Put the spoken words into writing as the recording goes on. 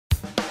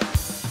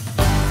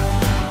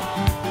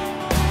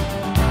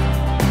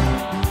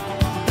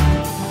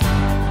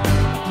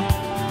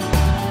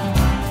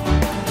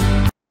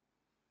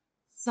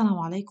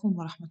Assalamu alaikum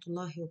wa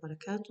rahmatullahi wa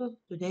barakatuh.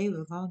 Today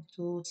we're going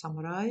to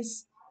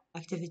summarize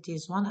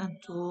activities 1 and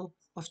 2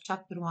 of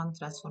chapter 1,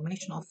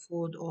 Transformation of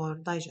Food or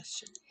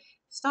Digestion.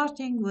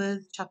 Starting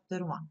with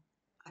chapter 1,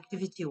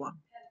 activity 1.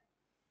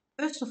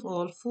 First of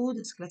all, food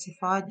is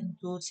classified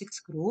into 6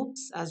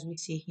 groups as we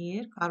see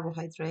here: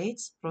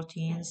 carbohydrates,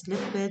 proteins,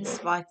 lipids,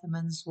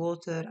 vitamins,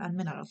 water, and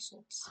mineral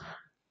salts.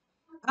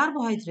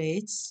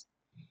 Carbohydrates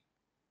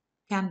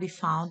can be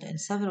found in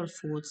several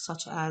foods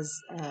such as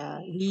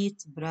wheat,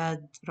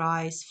 bread,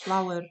 rice,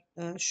 flour,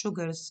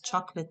 sugars,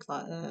 chocolate,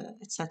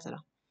 etc.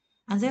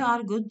 And they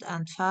are good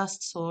and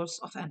fast source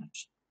of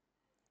energy.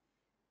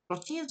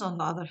 Proteins, on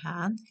the other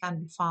hand,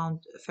 can be found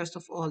first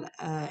of all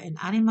in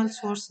animal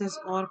sources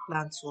or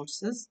plant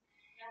sources.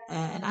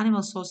 In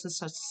animal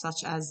sources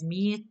such as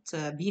meat,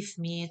 beef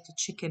meat,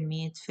 chicken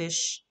meat,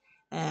 fish,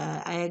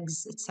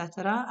 eggs,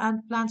 etc.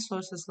 And plant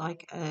sources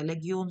like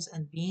legumes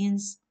and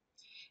beans.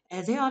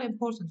 They are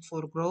important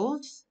for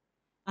growth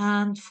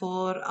and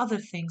for other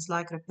things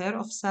like repair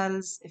of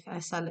cells if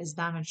a cell is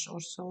damaged,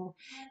 also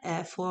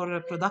for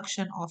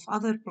production of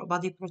other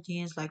body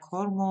proteins like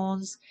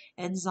hormones,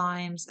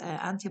 enzymes,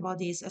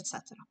 antibodies,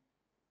 etc.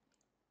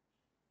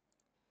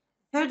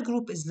 Third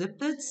group is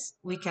lipids.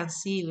 We can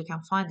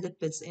find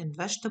lipids in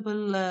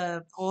vegetable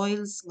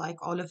oils like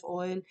olive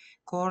oil,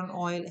 corn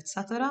oil,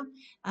 etc.,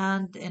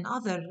 and in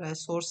other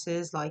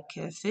sources like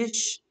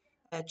fish,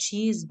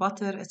 cheese,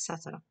 butter,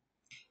 etc.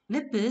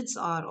 Lipids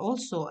are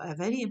also a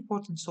very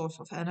important source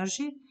of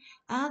energy,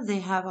 and they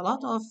have a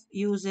lot of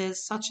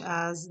uses, such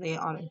as they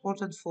are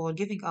important for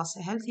giving us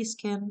a healthy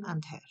skin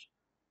and hair.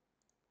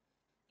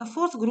 The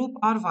fourth group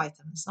are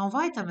vitamins. Now,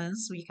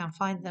 vitamins, we can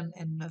find them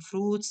in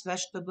fruits,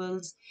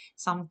 vegetables,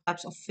 some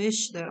types of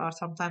fish. There are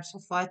some types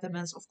of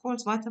vitamins. Of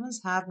course,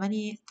 vitamins have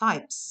many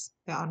types.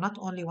 There are not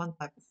only one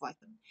type of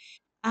vitamin.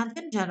 And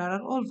in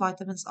general, all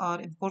vitamins are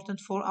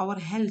important for our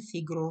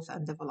healthy growth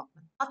and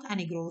development. Not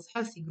any growth,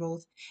 healthy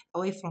growth,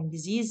 away from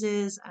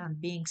diseases and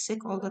being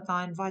sick all the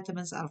time.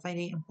 Vitamins are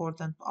very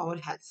important to our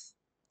health.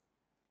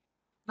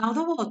 Now,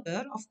 the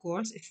water, of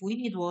course, if we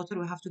need water,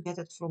 we have to get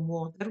it from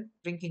water,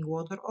 drinking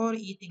water, or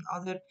eating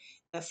other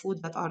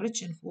food that are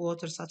rich in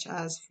water, such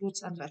as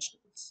fruits and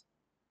vegetables.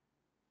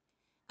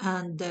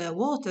 And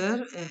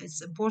water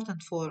is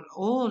important for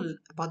all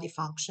body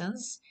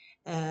functions.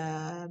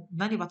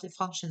 Many body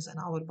functions in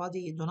our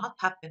body do not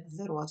happen if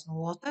there was no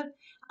water.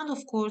 And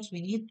of course,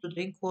 we need to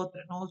drink water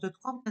in order to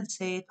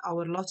compensate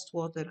our lost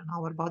water in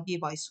our body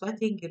by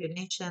sweating,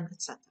 urination,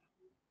 etc.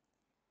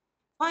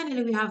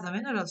 Finally, we have the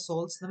mineral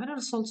salts. The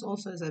mineral salts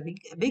also is a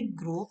big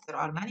group. There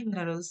are many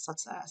minerals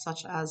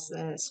such as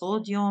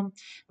sodium,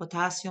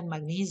 potassium,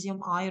 magnesium,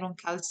 iron,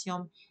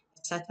 calcium,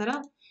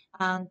 etc.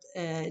 And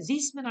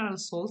these mineral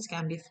salts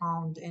can be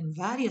found in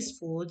various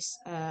foods,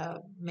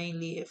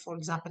 mainly, for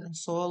example, in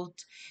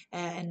salt,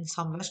 in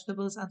some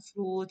vegetables and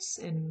fruits,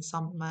 in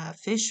some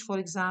fish, for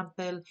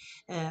example,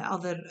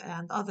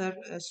 other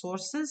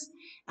sources.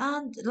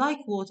 And like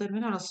water,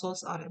 mineral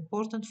salts are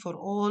important for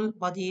all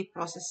body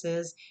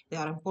processes. They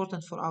are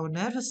important for our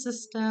nervous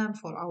system,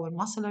 for our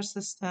muscular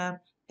system,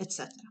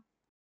 etc.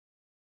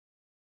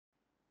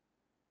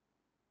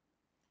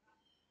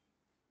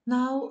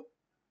 Now,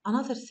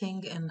 another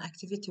thing in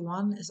activity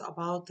 1 is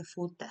about the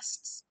food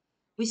tests.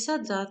 We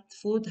said that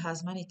food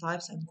has many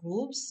types and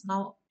groups.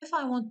 Now, if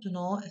I want to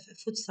know if a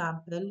food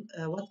sample,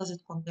 what does it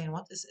contain,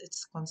 what is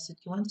its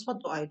constituents, what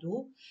do I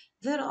do?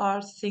 There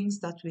are things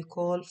that we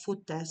call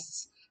food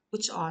tests,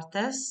 which are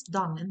tests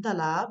done in the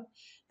lab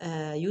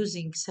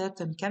using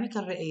certain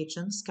chemical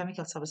reagents,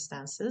 chemical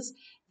substances.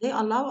 They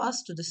allow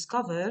us to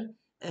discover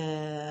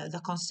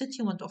the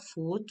constituent of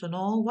food to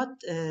know what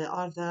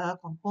are the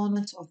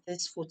components of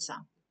this food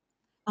sample.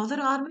 Now,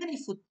 there are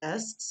many food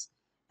tests,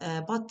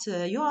 but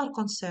you are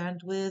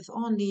concerned with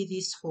only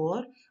these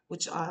four,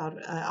 which are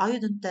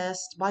iodine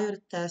test,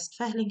 Biuret test,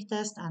 Fehling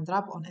test, and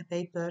rub on a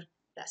paper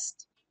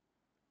test.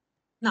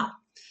 Now,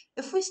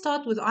 if we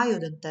start with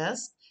iodine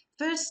test,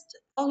 first,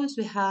 always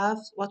we have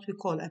what we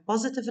call a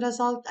positive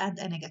result and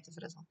a negative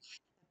result.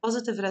 A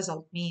positive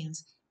result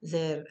means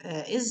there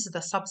is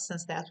the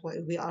substance that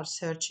we are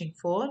searching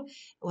for.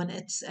 When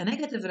it's a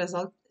negative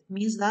result, it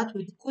means that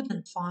we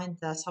couldn't find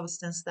the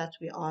substance that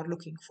we are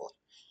looking for.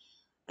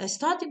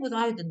 Starting with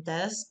iodine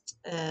test,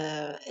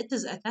 it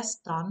is a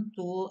test done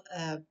to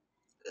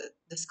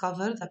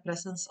discover the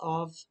presence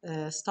of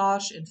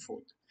starch in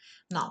food.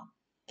 Now,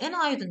 in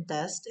iodine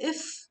test,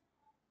 if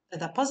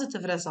the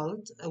positive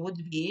result would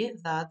be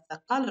that the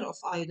color of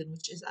iodine,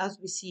 which is as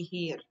we see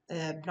here,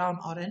 brown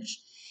orange,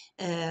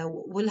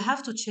 will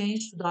have to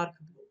change to dark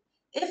blue.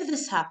 If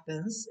this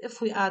happens,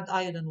 if we add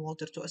iodine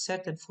water to a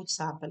certain food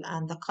sample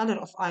and the color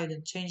of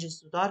iodine changes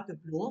to dark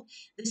blue,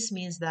 this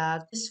means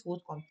that this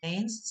food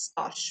contains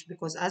starch,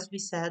 because as we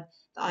said,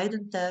 the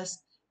iodine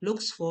test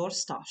looks for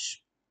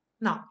starch.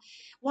 Now,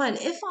 while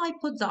if I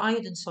put the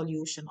iodine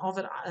solution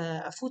over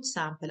a food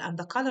sample and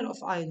the color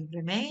of iodine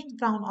remained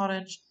brown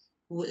orange,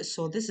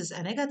 so this is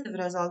a negative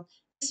result.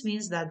 This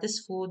means that this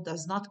food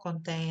does not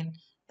contain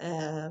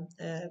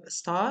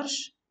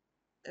starch.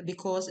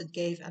 because it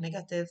gave a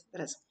negative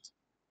result.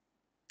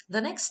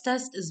 The next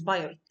test is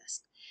Biuret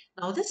test.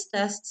 Now, this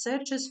test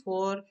searches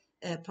for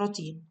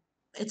protein.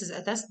 It is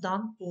a test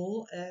done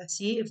to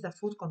see if the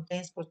food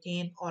contains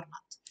protein or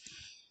not.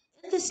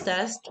 In this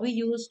test, we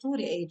use two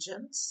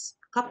reagents,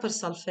 copper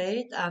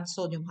sulfate and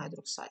sodium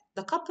hydroxide.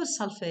 The copper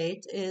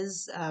sulfate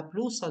is a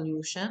blue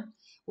solution,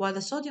 while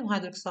the sodium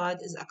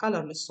hydroxide is a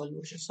colorless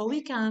solution. So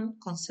we can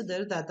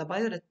consider that the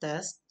Biuret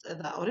test,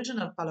 the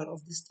original color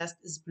of this test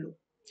is blue.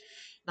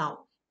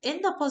 Now,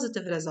 in the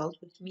positive result,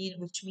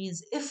 which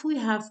means if we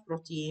have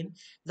protein,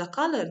 the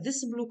color,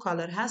 this blue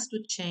color, has to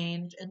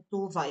change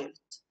into violet.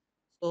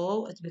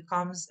 So it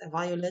becomes a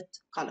violet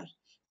color.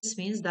 This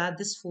means that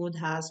this food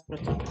has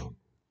protein.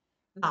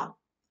 Now,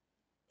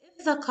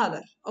 if the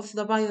color of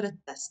the violet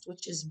test,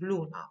 which is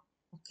blue now,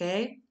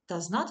 okay,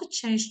 does not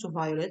change to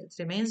violet, it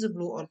remains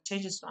blue or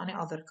changes to any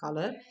other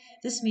color,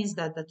 this means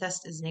that the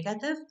test is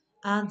negative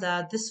and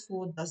that this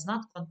food does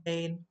not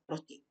contain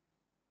protein.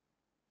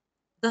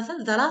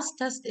 The last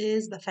test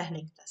is the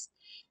Fehling test.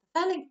 The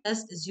Fehling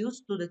test is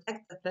used to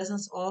detect the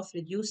presence of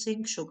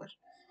reducing sugar.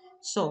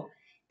 So,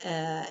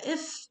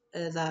 if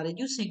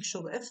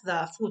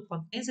the food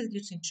contains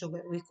reducing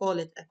sugar, we call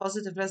it a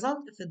positive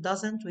result. If it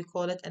doesn't, we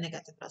call it a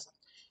negative result.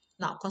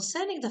 Now,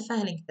 concerning the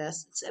Fehling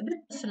test, it's a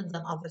bit different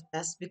than other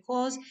tests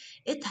because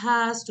it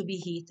has to be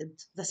heated.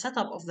 The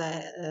setup of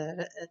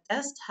the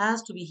test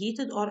has to be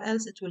heated, or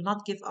else it will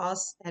not give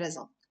us a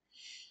result.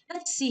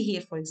 Let's see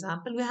here, for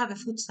example, we have a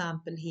food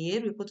sample here.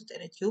 We put it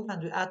in a tube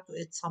and we add to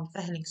it some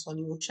Fehling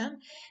solution.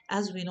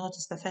 As we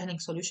notice, the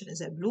Fehling solution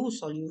is a blue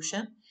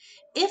solution.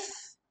 If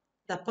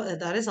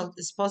the result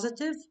is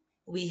positive,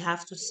 we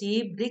have to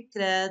see brick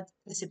red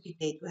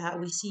precipitate.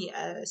 We see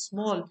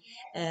small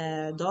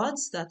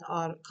dots that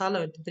are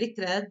colored brick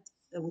red,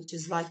 which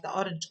is like the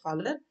orange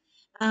color.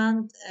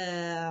 And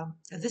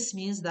this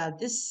means that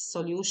this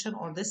solution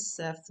or this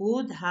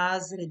food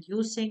has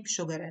reducing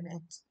sugar in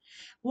it.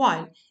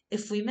 While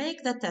if we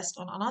make the test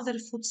on another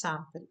food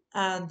sample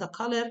and the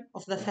color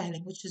of the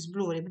filling, which is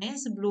blue,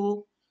 remains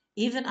blue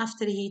even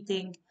after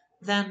heating,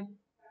 then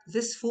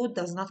this food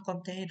does not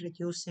contain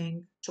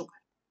reducing sugar.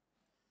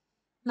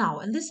 Now,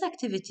 in this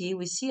activity,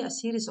 we see a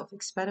series of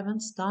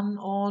experiments done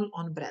all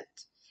on bread.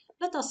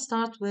 Let us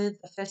start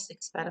with the first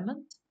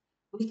experiment.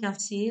 We can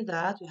see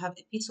that we have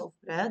a piece of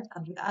bread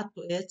and we add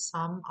to it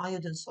some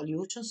iodine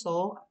solution.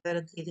 So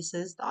apparently this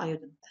is the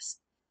iodine test.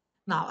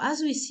 Now, as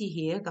we see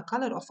here, the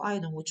color of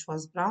iodine, which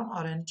was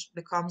brown-orange,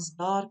 becomes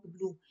dark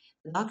blue.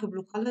 The dark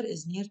blue color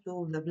is near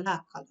to the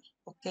black color,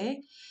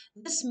 okay?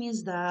 This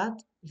means that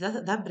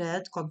the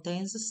bread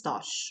contains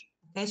starch,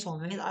 okay? So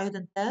we made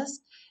iodine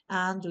test,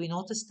 and we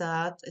noticed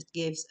that it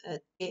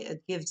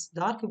gives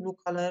dark blue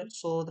color,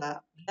 so the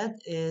bread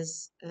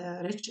is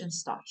rich in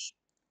starch.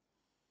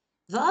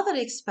 The other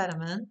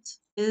experiment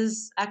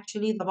is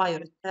actually the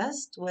Biuret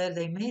test, where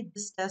they made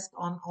this test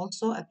on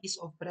also a piece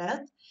of bread.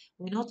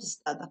 We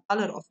noticed that the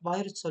color of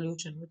Biuret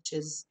solution, which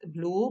is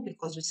blue,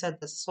 because we said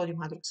the sodium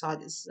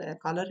hydroxide is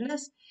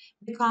colorless,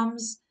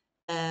 becomes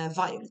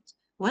violet.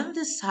 When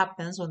this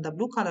happens, when the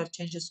blue color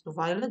changes to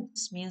violet,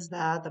 this means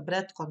that the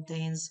bread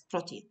contains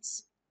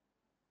proteins.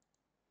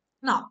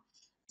 Now,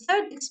 the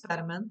third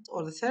experiment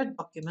or the third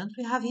document,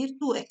 we have here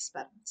two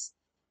experiments.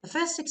 The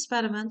first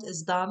experiment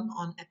is done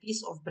on a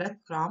piece of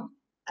breadcrumb,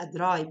 a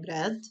dry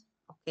bread.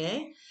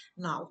 Okay,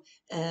 now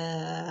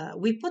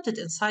we put it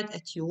inside a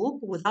tube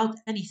without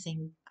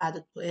anything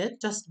added to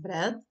it, just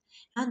bread,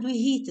 and we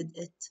heated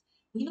it.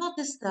 We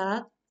noticed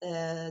that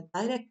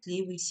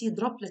directly we see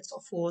droplets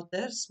of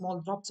water, small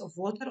drops of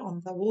water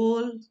on the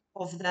wall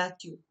of that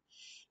tube.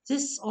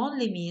 This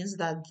only means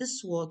that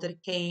this water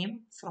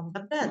came from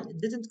the bread.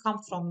 It didn't come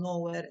from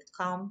nowhere. It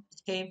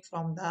came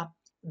from the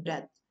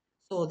bread.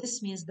 So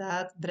this means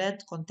that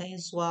bread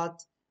contains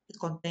what? It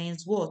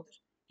contains water.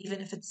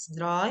 Even if it's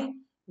dry,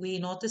 we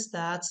notice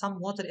that some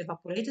water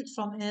evaporated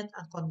from it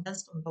and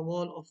condensed on the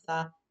wall of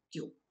the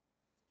tube.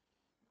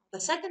 The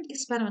second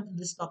experiment in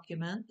this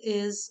document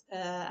is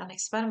an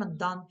experiment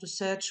done to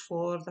search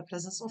for the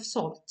presence of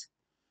salt.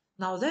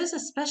 Now, there's a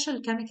special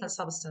chemical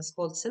substance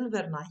called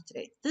silver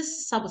nitrate.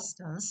 This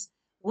substance,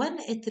 when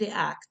it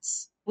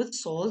reacts with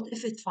salt,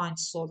 if it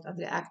finds salt and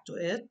react to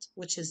it,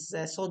 which is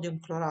sodium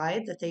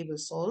chloride, the table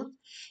salt,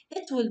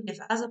 it will give,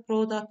 as a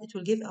product, it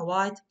will give a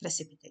white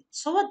precipitate.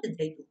 So what did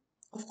they do?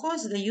 Of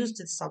course, they used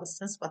this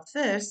substance, but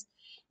first,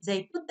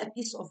 they put a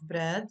piece of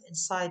bread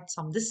inside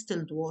some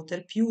distilled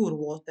water, pure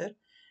water.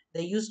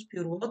 They used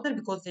pure water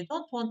because they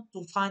don't want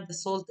to find the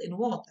salt in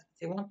water.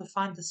 They want to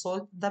find the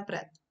salt in the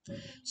bread.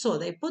 So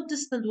they put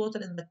distilled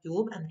water in the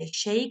tube and they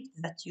shake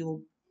the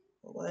tube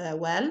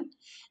well.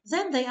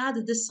 Then they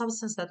added this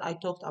substance that I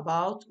talked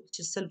about, which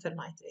is silver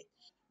nitrate.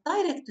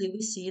 Directly,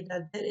 we see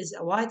that there is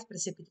a white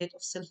precipitate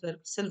of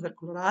silver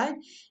chloride.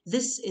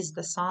 This is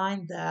the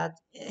sign that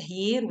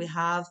here we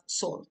have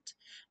salt.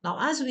 Now,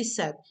 as we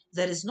said,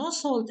 there is no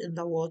salt in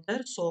the water,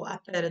 so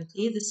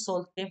apparently this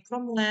salt came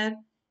from where?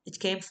 It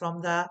came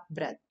from the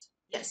bread.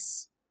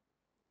 Yes.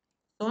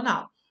 So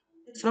now,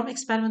 From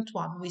experiment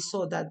 1, we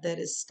saw that there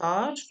is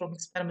starch. From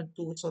experiment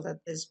 2, we saw that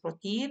there is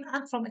protein.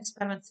 And from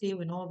experiment 3,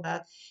 we know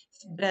that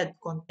bread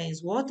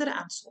contains water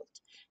and salt.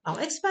 Now,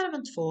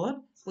 experiment 4,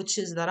 which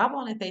is the rub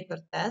on a paper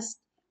test,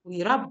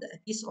 we rubbed a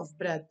piece of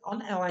bread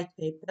on a white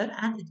paper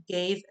and it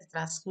gave a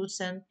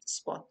translucent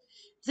spot.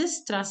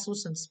 This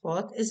translucent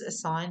spot is a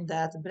sign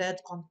that bread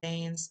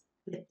contains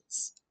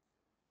lipids.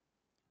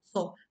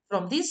 So,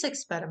 from these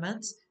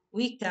experiments,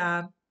 we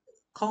can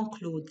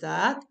conclude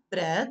that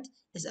bread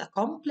is a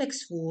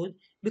complex food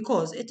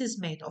because it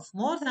is made of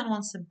more than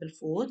one simple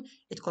food.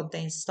 It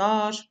contains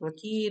starch,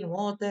 protein,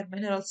 water,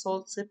 mineral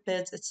salts,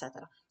 lipids,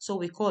 etc. So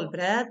we call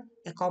bread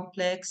a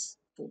complex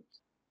food.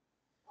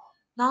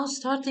 Now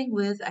starting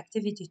with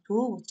activity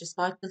 2, which is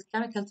titled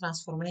Chemical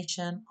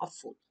Transformation of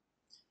Food.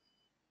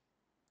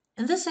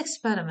 In this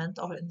experiment,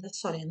 or in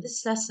this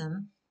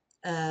lesson,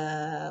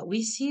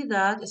 we see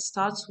that it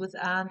starts with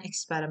an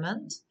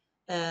experiment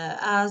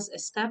as a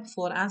step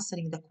for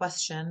answering the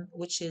question,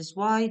 which is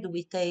why do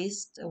we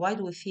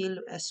feel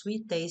a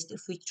sweet taste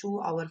if we chew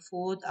our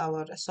food,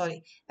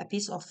 a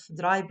piece of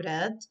dry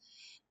bread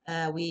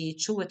we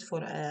chew it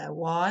for a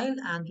while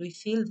and we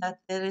feel that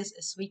there is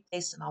a sweet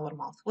taste in our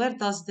mouth. Where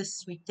does this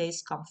sweet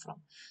taste come from?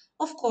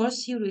 Of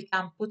course, here we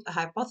can put a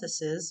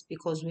hypothesis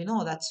because we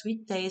know that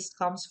sweet taste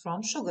comes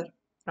from sugar,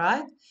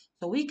 right?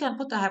 So we can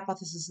put a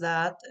hypothesis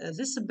that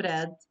this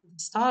bread,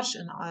 starch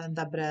in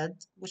the bread,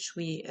 which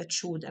we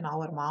chewed in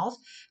our mouth,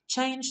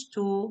 changed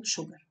to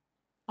sugar.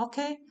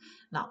 Okay?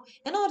 Now,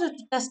 in order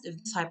to test if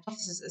this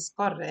hypothesis is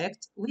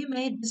correct, we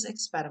made this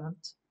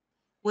experiment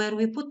where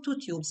we put two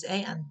tubes,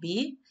 A and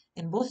B.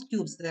 In both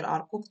tubes, there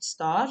are cooked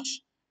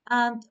starch,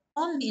 and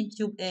only in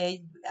tube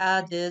A, we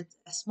added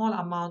a small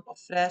amount of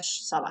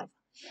fresh saliva.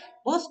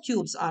 Both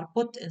tubes are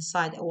put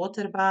inside a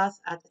water bath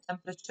at a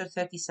temperature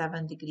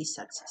 37 degrees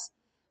Celsius.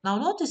 Now,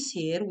 notice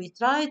here, we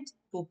tried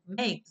to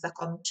make the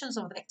conditions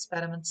of the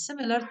experiment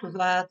similar to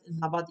that in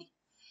the body.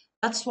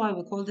 That's why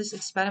we call this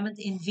experiment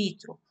in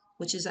vitro,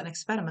 which is an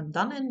experiment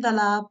done in the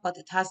lab, but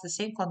it has the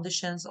same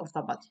conditions of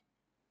the body.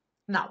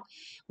 Now,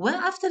 when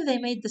after they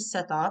made the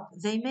setup,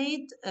 they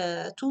made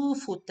two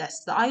food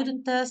tests, the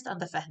iodine test and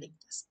the Fehling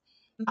test.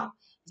 Now,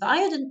 the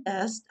iodine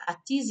test at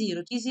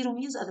T0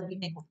 means at the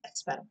beginning of the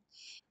experiment.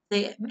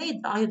 They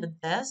made the iodine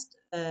test,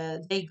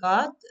 they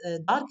got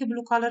dark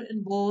blue color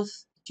in both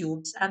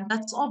tubes, and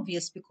that's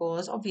obvious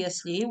because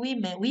obviously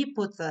we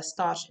put the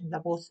starch in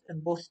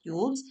both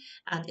tubes,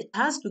 and it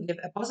has to give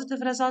a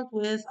positive result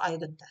with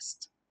iodine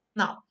test.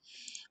 Now,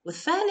 with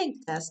Fehling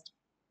test,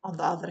 on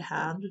the other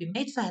hand, we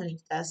made Fehling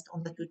test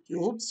on the two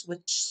tubes,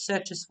 which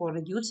searches for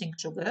reducing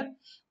sugar.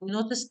 We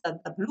noticed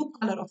that the blue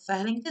color of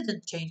Fehling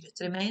didn't change. It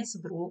remains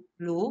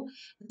blue.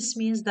 This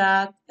means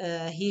that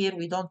here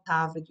we don't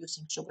have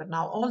reducing sugar.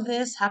 Now, all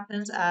this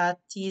happens at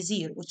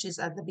T0, which is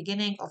at the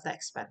beginning of the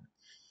experiment.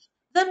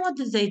 Then what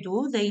did they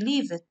do? They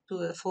leave it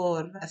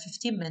for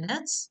 15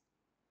 minutes.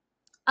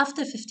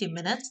 After 15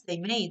 minutes, they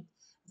made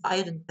the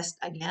iodine test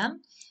again,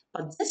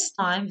 but this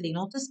time they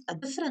noticed a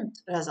different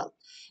result.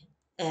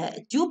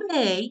 Tube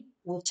A,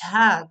 which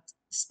had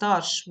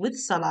starch with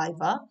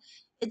saliva,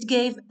 it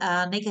gave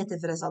a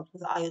negative result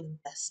with the iodine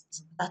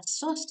test. That's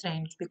so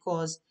strange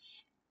because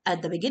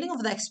at the beginning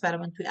of the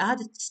experiment, we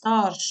added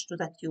starch to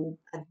the tube.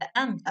 At the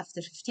end, after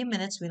 15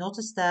 minutes, we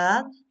noticed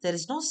that there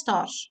is no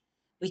starch.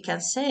 We can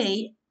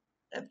say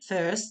at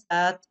first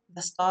that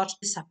the starch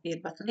disappeared,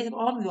 but later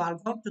on, we are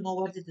going to know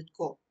where did it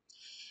go.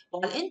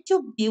 While in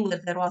tube B,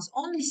 where there was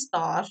only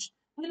starch,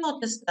 we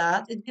noticed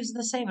that it gives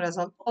the same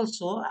result.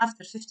 Also,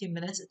 after 15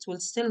 minutes, it will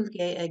still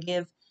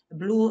give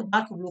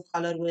dark blue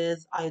color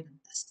with iodine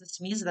test. This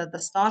means that the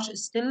starch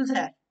is still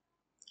there.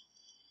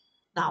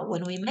 Now,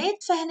 when we made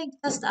Fehling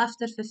test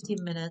after 15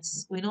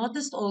 minutes, we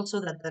noticed also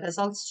that the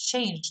results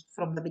changed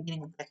from the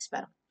beginning of the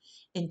experiment.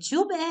 In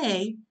tube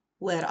A,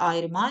 where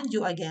I remind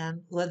you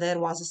again, where there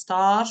was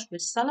starch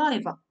with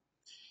saliva,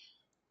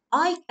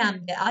 I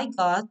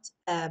got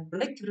a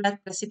black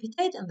red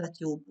precipitate in the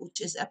tube, which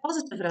is a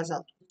positive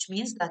result, which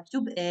means that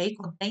tube A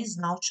contains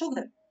now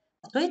sugar.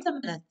 But wait a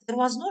minute, there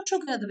was no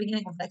sugar at the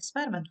beginning of the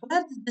experiment.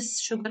 Where did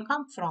this sugar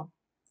come from?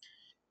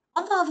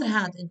 On the other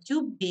hand, in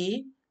tube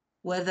B,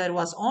 where there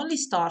was only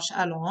starch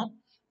alone,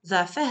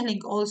 the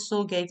Fehling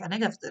also gave a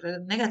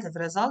negative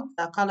result.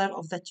 The color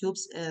of the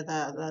tubes,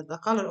 the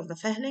color of the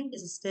Fehling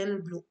is still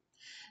blue.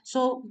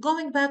 So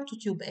going back to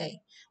tube A,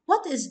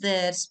 what is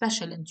there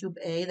special in tube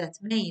A that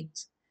made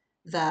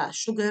the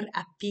sugar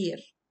appear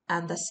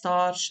and the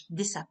starch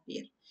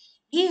disappear?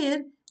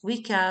 Here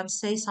we can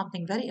say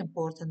something very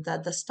important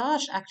that the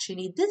starch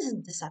actually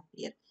didn't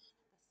disappear.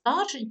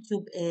 Starch in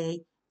tube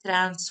A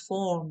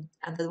transformed,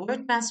 and the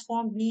word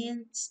transformed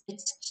means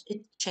it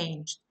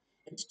changed.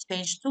 It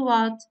changed to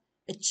what?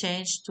 It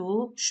changed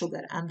to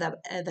sugar. And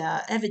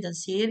the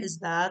evidence here is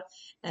that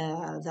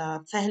the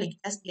Fehling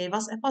test gave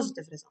us a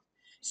positive result.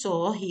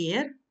 So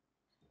here,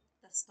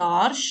 the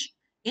starch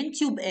in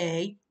tube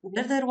A,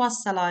 where there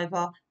was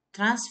saliva,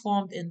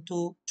 transformed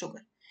into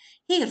sugar.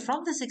 Here,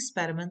 from this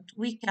experiment,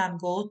 we can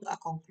go to a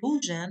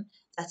conclusion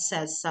that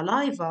says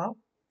saliva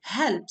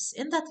helps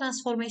in the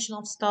transformation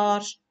of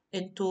starch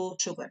into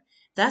sugar.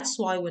 That's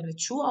why when we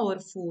chew our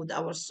food,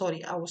 our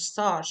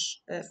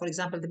starch, for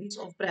example, the piece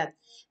of bread,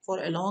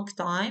 for a long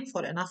time,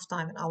 for enough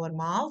time in our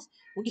mouth,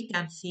 we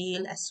can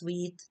feel a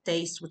sweet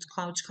taste which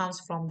comes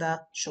from the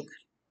sugar.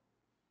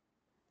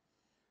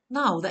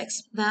 Now,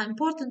 the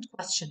important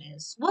question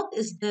is, what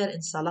is there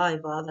in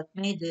saliva that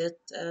made it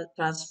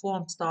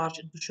transform starch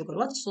into sugar?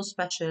 What's so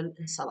special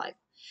in saliva?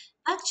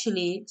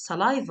 Actually,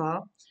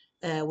 saliva,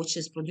 which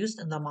is produced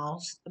in the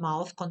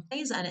mouth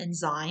contains an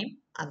enzyme,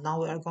 and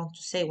now we are going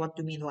to say what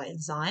do you mean by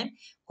enzyme,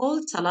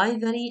 called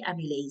salivary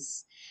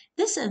amylase.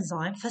 This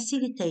enzyme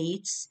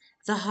facilitates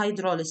the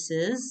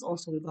hydrolysis,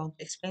 also we're going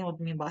to explain what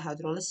we mean by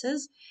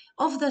hydrolysis,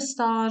 of the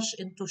starch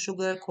into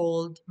sugar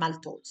called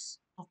maltose.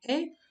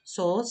 Okay,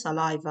 so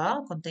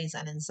saliva contains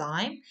an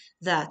enzyme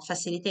that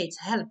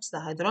helps the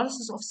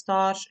hydrolysis of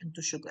starch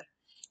into sugar.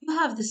 You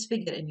have this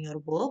figure in your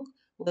book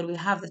where we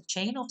have the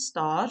chain of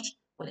starch.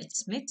 When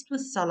it's mixed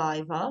with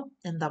saliva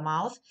in the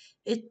mouth,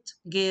 it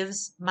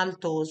gives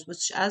maltose,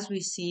 which, as we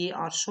see,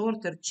 are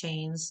shorter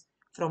chains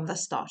from the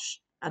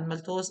starch. And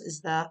maltose is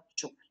the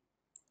sugar.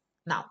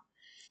 Now,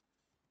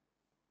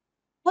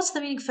 what's the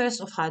meaning first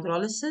of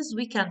hydrolysis?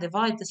 We can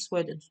divide this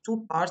word into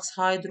two parts,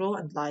 hydro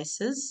and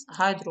lysis.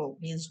 Hydro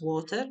means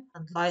water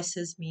and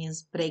lysis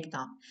means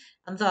breakdown.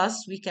 And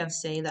thus we can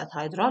say that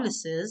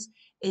hydrolysis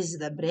is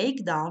the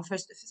breakdown.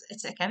 First,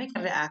 it's a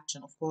chemical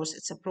reaction, of course,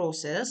 it's a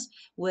process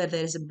where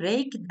there is a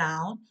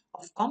breakdown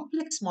of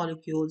complex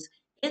molecules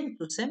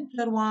into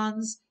simpler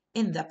ones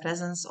in the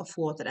presence of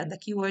water. And the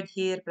key word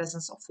here,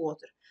 presence of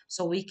water.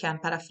 So we can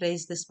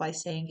paraphrase this by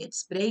saying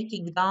it's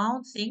breaking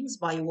down things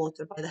by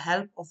water, by the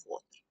help of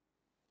water.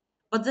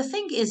 But the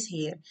thing is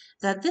here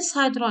that this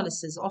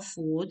hydrolysis of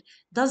food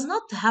does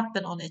not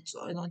happen on its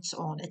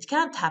own. It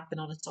can't happen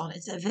on its own.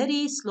 It's a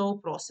very slow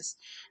process.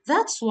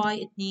 That's why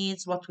it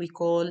needs what we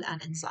call an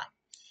enzyme.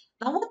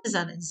 Now, what is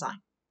an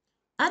enzyme?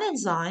 An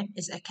enzyme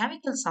is a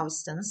chemical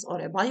substance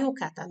or a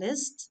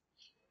biocatalyst.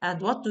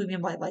 And what do we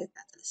mean by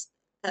biocatalyst?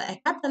 A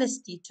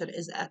catalyst teacher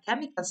is a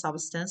chemical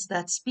substance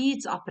that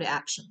speeds up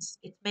reactions.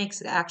 It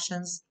makes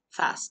reactions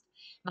fast.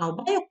 Now,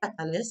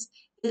 biocatalyst,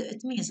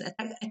 it means a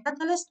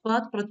catalyst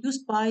but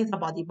produced by the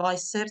body, by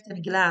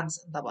certain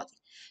glands in the body.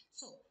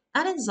 So,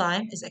 an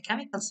enzyme is a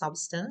chemical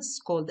substance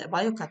called a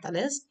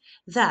biocatalyst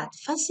that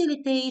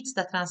facilitates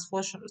the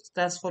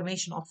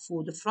transformation of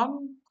food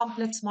from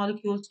complex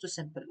molecules to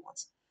simple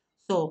ones.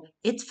 So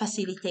it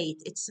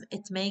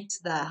makes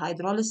the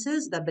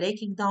hydrolysis, the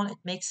breaking down, it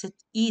makes it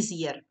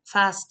easier,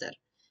 faster.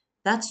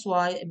 That's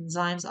why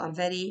enzymes are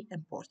very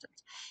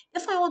important.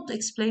 If I want to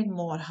explain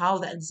more how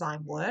the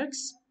enzyme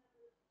works,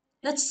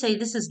 let's say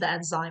this is the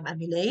enzyme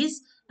amylase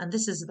and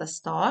this is the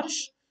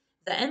starch.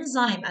 The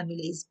enzyme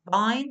amylase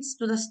binds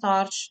to the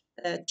starch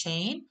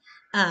chain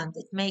and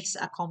it makes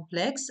a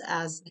complex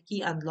as the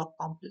key and lock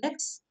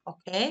complex.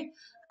 Okay.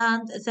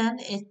 And then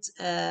it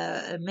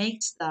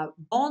makes the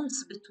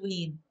bonds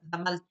between the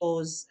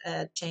maltose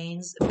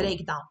chains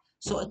break down.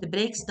 So it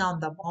breaks down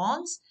the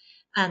bonds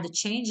and it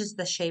changes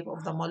the shape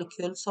of the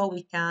molecule so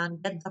we can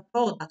get the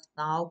product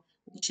now,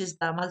 which is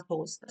the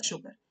maltose, the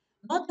sugar.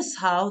 Notice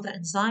how the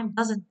enzyme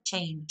doesn't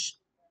change.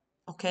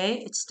 Okay,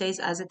 it stays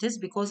as it is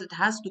because it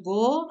has to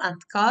go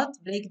and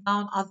break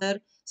down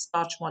other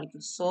starch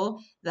molecules. So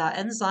the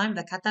enzyme,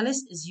 the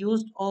catalyst, is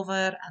used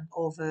over and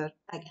over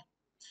again.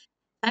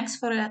 Thanks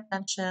for your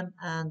attention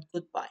and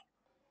goodbye.